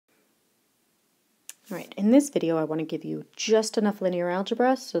Alright, in this video I want to give you just enough linear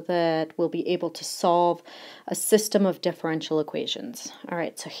algebra so that we'll be able to solve a system of differential equations.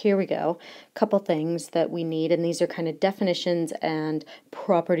 Alright, so here we go. A couple things that we need, and these are kind of definitions and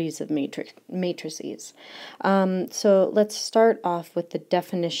properties of matrices. So let's start off with the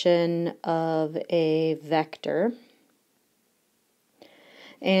definition of a vector.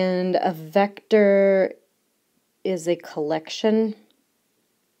 And a vector is a collection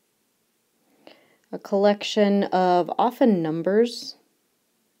of often numbers,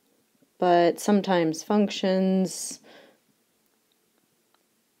 but sometimes functions,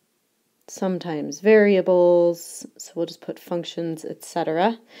 sometimes variables, so we'll just put functions,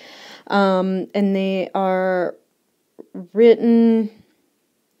 etc. And they are written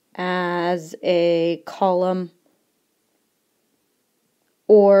as a column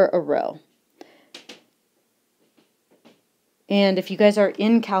or a row. And if you guys are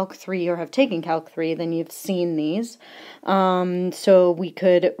in Calc 3 or have taken Calc 3, then you've seen these. So we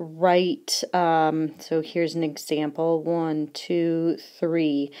could write, so here's an example, 1, 2,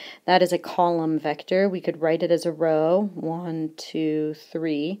 3. That is a column vector. We could write it as a row, 1, 2,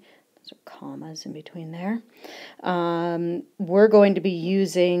 3. Those are commas in between there. We're going to be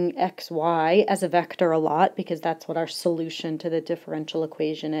using xy as a vector a lot because that's what our solution to the differential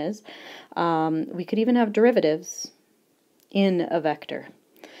equation is. We could even have derivatives in a vector.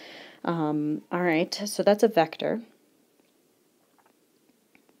 Alright, so that's a vector.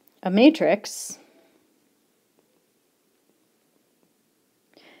 A matrix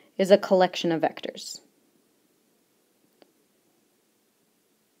is a collection of vectors.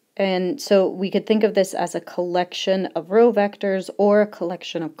 And so we could think of this as a collection of row vectors or a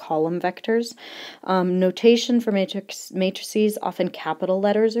collection of column vectors. Notation for matrices, often capital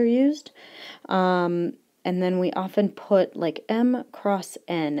letters are used. And then we often put like m cross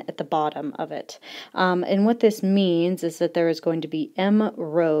n at the bottom of it. And what this means is that there is going to be m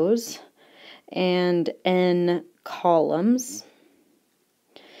rows and n columns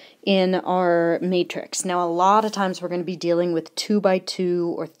in our matrix. Now, a lot of times we're going to be dealing with 2 by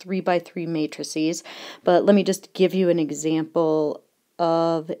 2 or 3 by 3 matrices, but let me just give you an example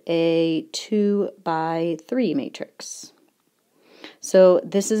of a 2 by 3 matrix. So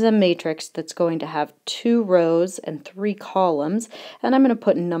this is a matrix that's going to have 2 rows and 3 columns, and I'm going to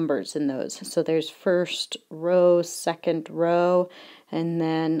put numbers in those. So there's first row, second row, and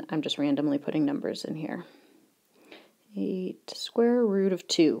then I'm just randomly putting numbers in here. 8 square root of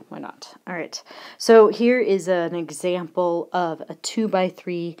 2, why not? All right, so here is an example of a 2 by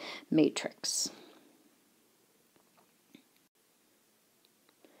 3 matrix.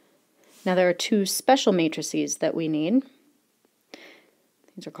 Now there are 2 special matrices that we need.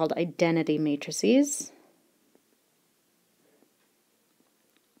 These are called identity matrices.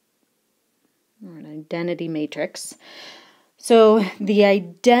 Or an identity matrix. So the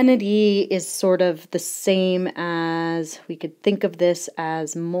identity is sort of the same as, we could think of this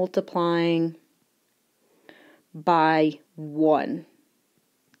as multiplying by 1.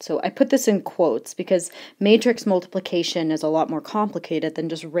 So I put this in quotes because matrix multiplication is a lot more complicated than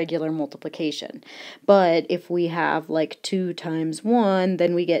just regular multiplication. But if we have like 2 times 1,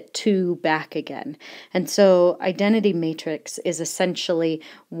 then we get 2 back again. And so identity matrix is essentially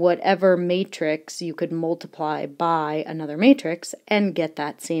whatever matrix you could multiply by another matrix and get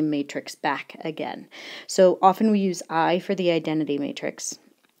that same matrix back again. So often we use I for the identity matrix.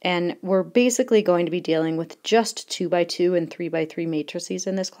 And we're basically going to be dealing with just 2 by 2 and 3 by 3 matrices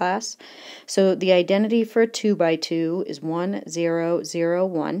in this class. So the identity for a 2 by 2 is 1, 0, 0,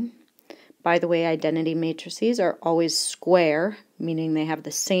 1. By the way, identity matrices are always square, meaning they have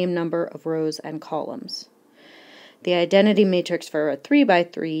the same number of rows and columns. The identity matrix for a 3 by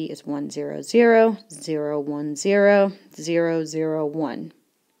 3 is 1, 0, 0, 0, 1, 0, 0, 0, 1.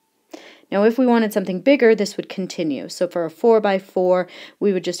 Now if we wanted something bigger, this would continue. So for a 4 by 4,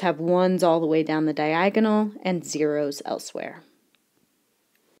 we would just have 1s all the way down the diagonal and 0s elsewhere.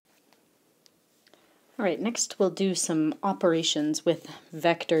 Alright, next we'll do some operations with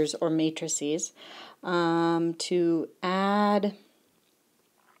vectors or matrices to add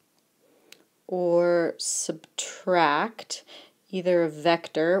or subtract either a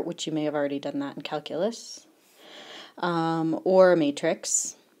vector, which you may have already done that in calculus, or a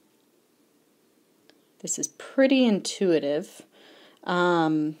matrix. This is pretty intuitive,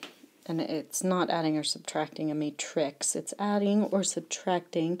 and it's not adding or subtracting a matrix, it's adding or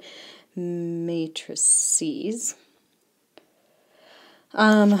subtracting matrices.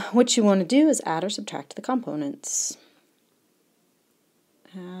 What you want to do is add or subtract the components.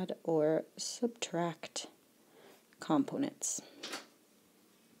 Add or subtract components.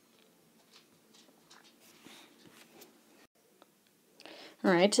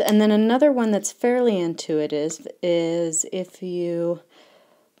 All right, and then another one that's fairly intuitive is if you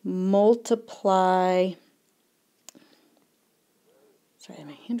multiply, sorry,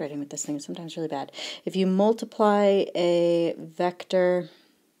 my handwriting with this thing is sometimes really bad. If you multiply a vector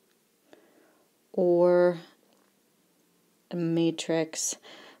or a matrix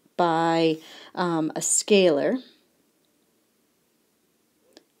by a scalar,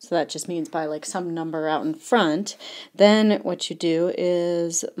 so that just means by like some number out in front, then what you do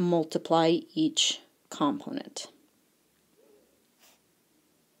is multiply each component.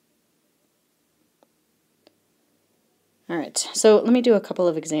 All right, so let me do a couple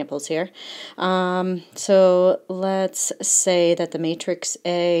of examples here. So let's say that the matrix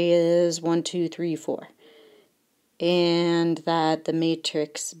A is 1, 2, 3, 4, and that the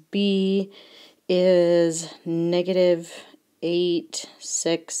matrix B is negative 8,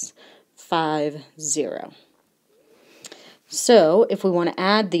 6, 5, 0. So if we want to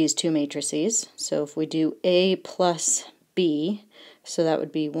add these two matrices, so if we do A plus B, so that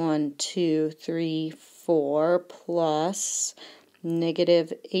would be 1, 2, 3, 4 plus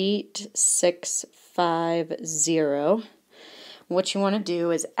negative 8, 6, 5, 0. What you want to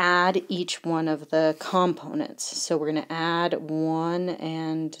do is add each one of the components. So we're going to add 1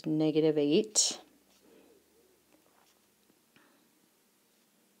 and negative 8.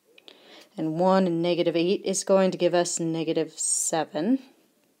 And 1 and negative 8 is going to give us negative 7.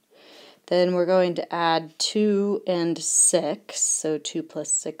 Then we're going to add 2 and 6, so 2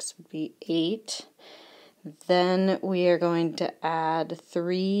 plus 6 would be 8. Then we are going to add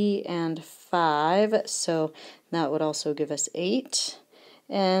 3 and 5, so that would also give us 8.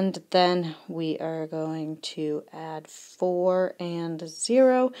 And then we are going to add 4 and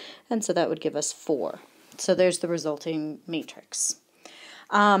 0, and so that would give us 4. So there's the resulting matrix.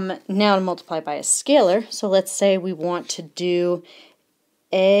 Now to multiply by a scalar, so let's say we want to do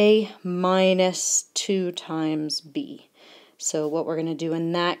A minus 2 times B. So what we're going to do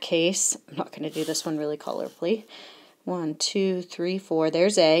in that case, I'm not going to do this one really colorfully. 1, 2, 3, 4,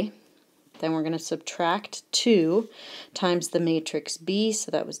 there's A. Then we're going to subtract 2 times the matrix B,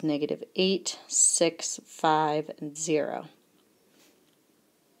 so that was negative 8, 6, 5, and 0.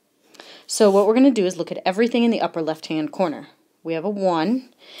 So what we're going to do is look at everything in the upper left-hand corner. We have a 1,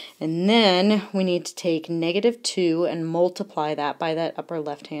 and then we need to take negative 2 and multiply that by that upper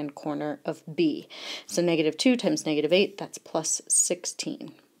left-hand corner of B. So negative 2 times negative 8, that's plus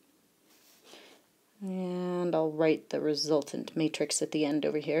 16. And I'll write the resultant matrix at the end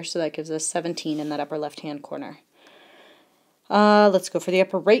over here, so that gives us 17 in that upper left-hand corner. Let's go for the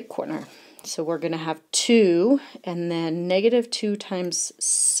upper right corner. So we're going to have 2, and then negative 2 times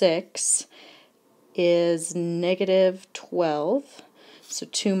 6 is negative 12, so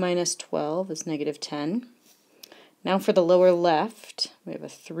 2 minus 12 is negative 10. Now for the lower left, we have a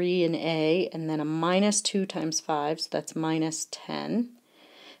 3 in A, and then a minus 2 times 5, so that's minus 10.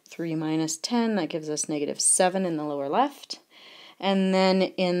 3 minus 10, that gives us negative 7 in the lower left. And then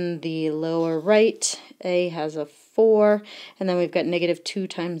in the lower right, A has a 4, and then we've got negative 2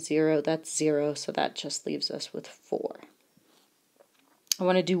 times 0, that's 0, so that just leaves us with 4. I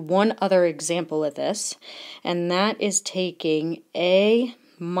want to do one other example of this, and that is taking A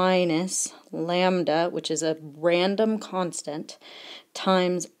minus lambda, which is a random constant,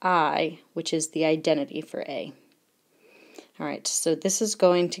 times I, which is the identity for A. All right, so this is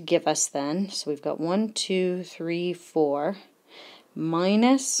going to give us then, so we've got 1, 2, 3, 4,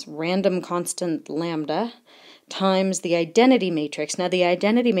 minus random constant lambda, times the identity matrix. Now the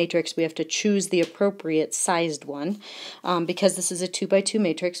identity matrix, we have to choose the appropriate sized one. Because this is a 2 by 2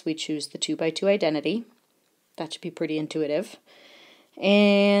 matrix, we choose the 2 by 2 identity. That should be pretty intuitive.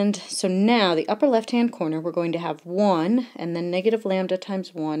 And so now the upper left hand corner, we're going to have 1, and then negative lambda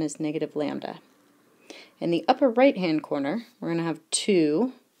times 1 is negative lambda. In the upper right hand corner, we're going to have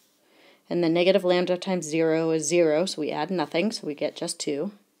 2, and then negative lambda times 0 is 0, so we add nothing, so we get just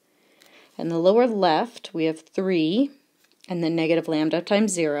 2. In the lower left, we have 3, and then negative lambda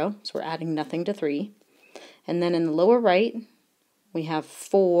times 0, so we're adding nothing to 3. And then in the lower right, we have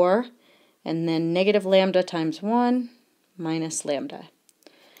 4, and then negative lambda times 1 minus lambda.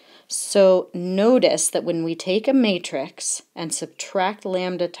 So notice that when we take a matrix and subtract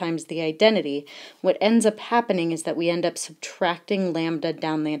lambda times the identity, what ends up happening is that we end up subtracting lambda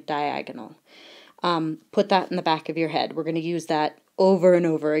down the diagonal. Put that in the back of your head. We're going to use that over and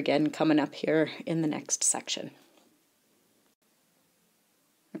over again coming up here in the next section.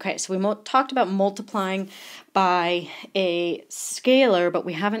 Okay, so we talked about multiplying by a scalar, but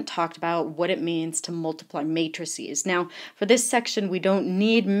we haven't talked about what it means to multiply matrices. Now, for this section, we don't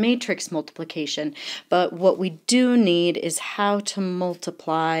need matrix multiplication, but what we do need is how to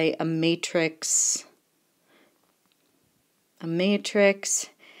multiply a matrix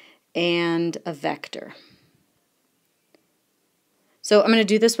and a vector. So I'm going to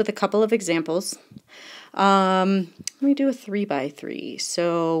do this with a couple of examples. Let me do a 3 by 3.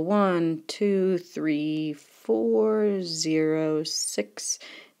 So 1, 2, 3, 4, 0, 6,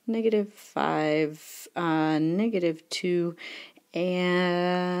 -5, -2,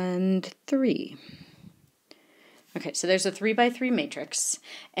 and 3. Okay, so there's a 3 by 3 matrix.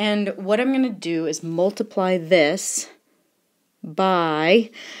 And what I'm going to do is multiply this by,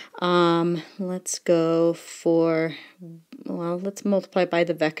 let's multiply by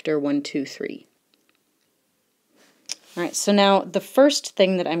the vector 1, 2, 3. All right, so now the first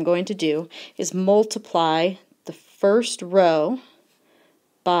thing that I'm going to do is multiply the first row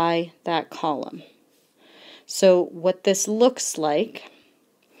by that column. So what this looks like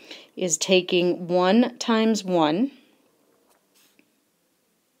is taking 1 times 1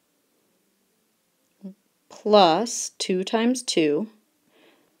 plus 2 times 2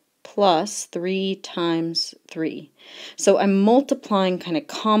 plus 3 times 3. So I'm multiplying kind of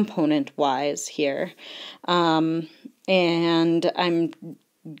component-wise here. And I'm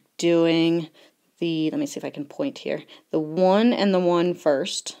doing let me see if I can point here, the 1 and the 1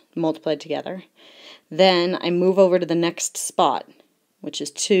 first, multiplied together. Then I move over to the next spot, which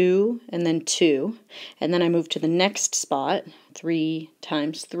is 2 and then 2. And then I move to the next spot, 3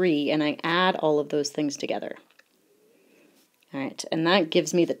 times 3, and I add all of those things together. All right, and that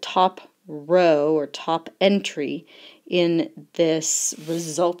gives me the top row or top entry in this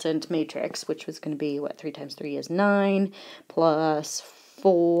resultant matrix, which was going to be, 3 times 3 is 9, plus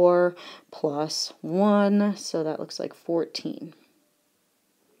 4, plus 1, so that looks like 14.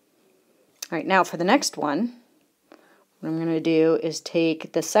 All right, now for the next one, what I'm going to do is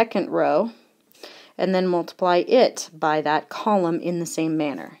take the second row and then multiply it by that column in the same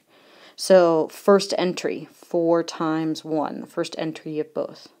manner. So first entry, 4 times 1, the first entry of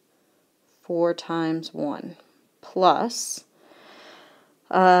both. 4 times 1 plus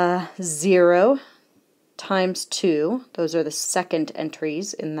 0 times 2, those are the second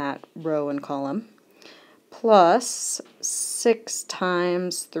entries in that row and column, plus 6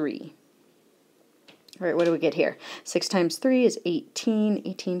 times 3. All right, what do we get here? 6 times 3 is 18.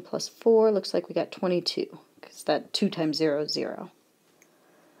 18 plus 4 looks like we got 22, because that 2 times 0 is 0.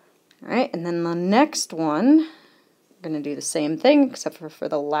 All right, and then the next one, we're going to do the same thing, except for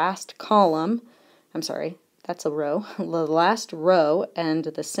the last column. I'm sorry, that's a row. The last row and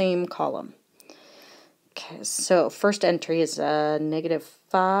the same column. Okay, so first entry is a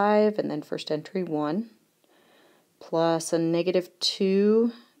 -5, and then first entry 1, plus a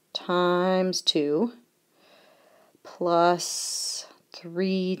 -2 times 2, plus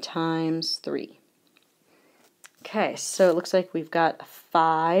 3 times 3. Okay, so it looks like we've got a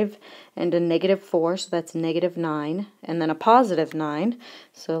 5 and a -4, so that's -9, and then a +9,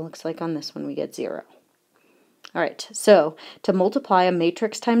 so it looks like on this one we get 0. All right, so to multiply a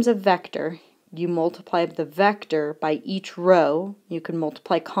matrix times a vector, you multiply the vector by each row. You can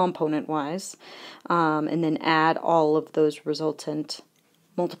multiply component-wise, and then add all of those resultant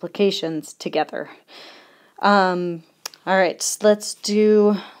multiplications together. All right, let's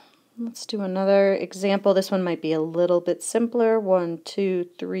do another example. This one might be a little bit simpler. 1, 2,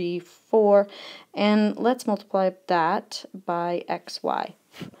 3, 4, and let's multiply that by xy.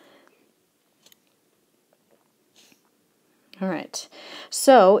 All right,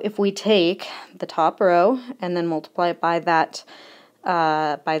 so if we take the top row and then multiply it by that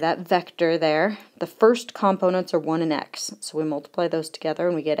vector there, the first components are 1 and x, so we multiply those together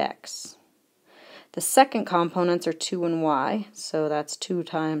and we get x. The second components are 2 and y, so that's 2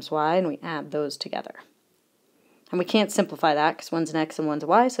 times y, and we add those together. And we can't simplify that because one's an x and one's a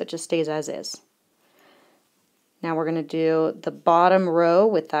y, so it just stays as is. Now we're going to do the bottom row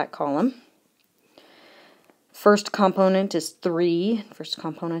with that column. First component is 3, first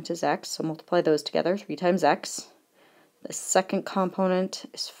component is x, so multiply those together, 3 times x. The second component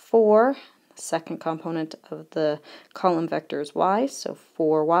is 4, the second component of the column vector is y, so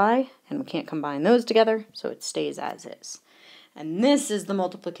 4y, and we can't combine those together, so it stays as is. And this is the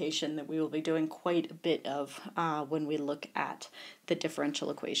multiplication that we will be doing quite a bit of when we look at the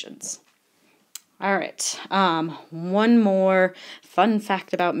differential equations. All right, one more fun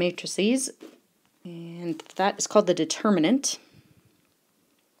fact about matrices, and that is called the determinant.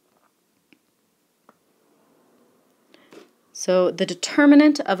 So the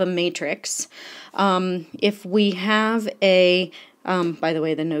determinant of a matrix, if we have a, by the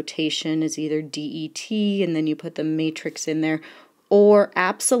way, the notation is either DET and then you put the matrix in there, or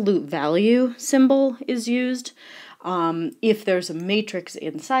absolute value symbol is used. If there's a matrix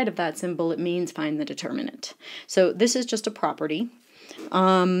inside of that symbol, it means find the determinant. So this is just a property.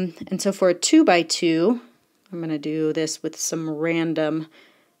 And so for a 2 by 2, I'm going to do this with some random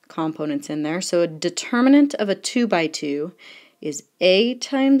components in there. So a determinant of a 2 by 2 is A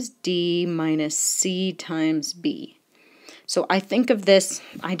times D minus C times B. So I think of this,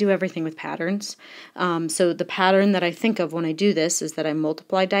 I do everything with patterns. So the pattern that I think of when I do this is that I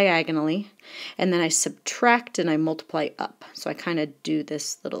multiply diagonally, and then I subtract and I multiply up. So I kind of do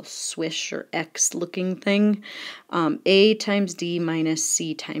this little swish or X looking thing. A times D minus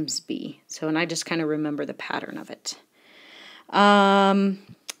C times B. So, and I just kind of remember the pattern of it.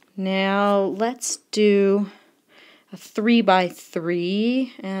 Now let's do a 3 by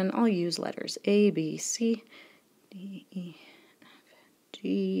 3, and I'll use letters A, B, C, D, E, F,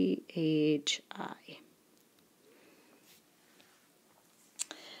 G, H, I.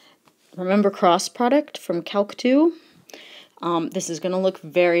 Remember cross product from Calc 2? This is going to look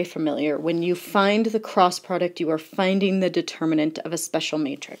very familiar. When you find the cross product, you are finding the determinant of a special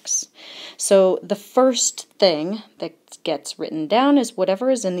matrix. So the first thing that gets written down is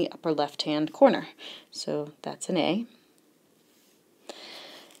whatever is in the upper left-hand corner. So that's an A.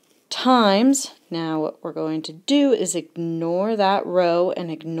 Times, now what we're going to do is ignore that row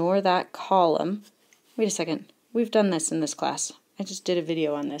and ignore that column. Wait a second, we've done this in this class. I just did a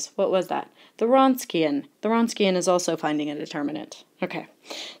video on this. What was that? The Wronskian. The Wronskian is also finding a determinant. Okay,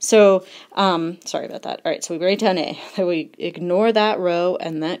 so, sorry about that. All right, so we write down A. Then we ignore that row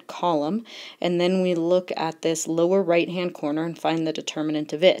and that column, and then we look at this lower right-hand corner and find the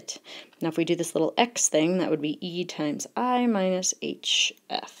determinant of it. Now, if we do this little X thing, that would be E times I minus HF.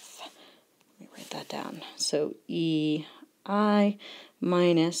 Let me write that down. So EI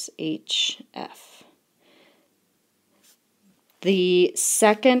minus HF. The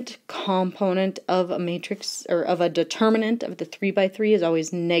second component of a matrix, or of a determinant of the 3 by 3 is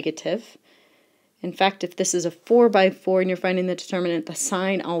always negative. In fact, if this is a 4 by 4 and you're finding the determinant, the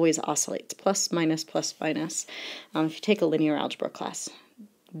sign always oscillates, plus, minus, plus, minus. If you take a linear algebra class,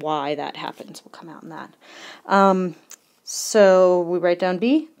 why that happens will come out in that. So we write down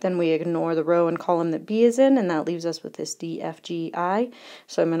B, then we ignore the row and column that B is in, and that leaves us with this D, F, G, I.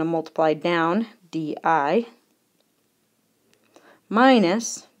 So I'm going to multiply down DI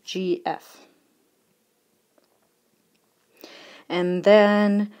minus GF. And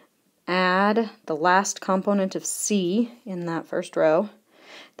then add the last component of C in that first row.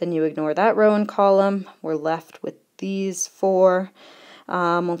 Then you ignore that row and column. We're left with these four.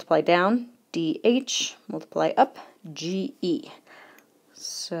 Multiply down, DH, multiply up, GE.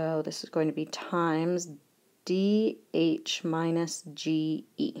 So this is going to be times DH minus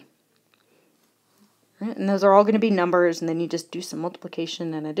GE. And those are all going to be numbers, and then you just do some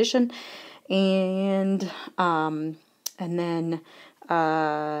multiplication and addition, and then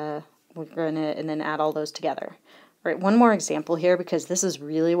add all those together. All right, one more example here, because this is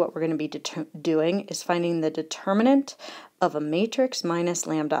really what we're going to be doing, is finding the determinant of a matrix minus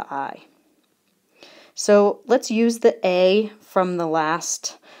lambda I. So let's use the A from the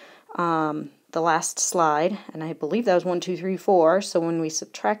last slide, and I believe that was 1, 2, 3, 4. So when we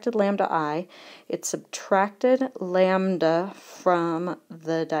subtracted lambda I, it subtracted lambda from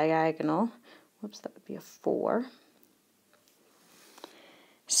the diagonal. Whoops, that would be a 4.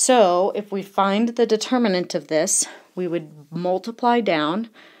 So if we find the determinant of this, we would multiply down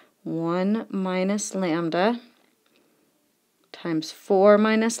 1 minus lambda times 4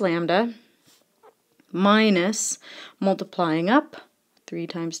 minus lambda minus multiplying up 3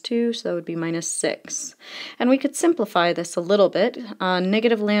 times 2, so that would be minus 6. And we could simplify this a little bit.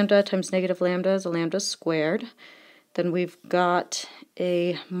 Negative lambda times negative lambda is a lambda squared. Then we've got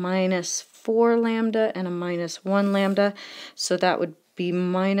a minus 4 lambda and a minus 1 lambda, so that would be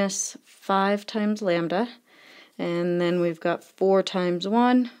minus 5 times lambda. And then we've got 4 times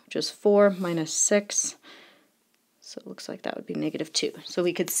 1, which is 4, minus 6. So it looks like that would be negative 2. So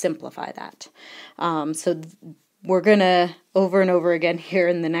we could simplify that. We're going to, over and over again here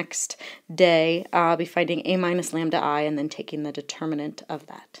in the next day, be finding A minus lambda I and then taking the determinant of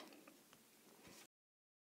that.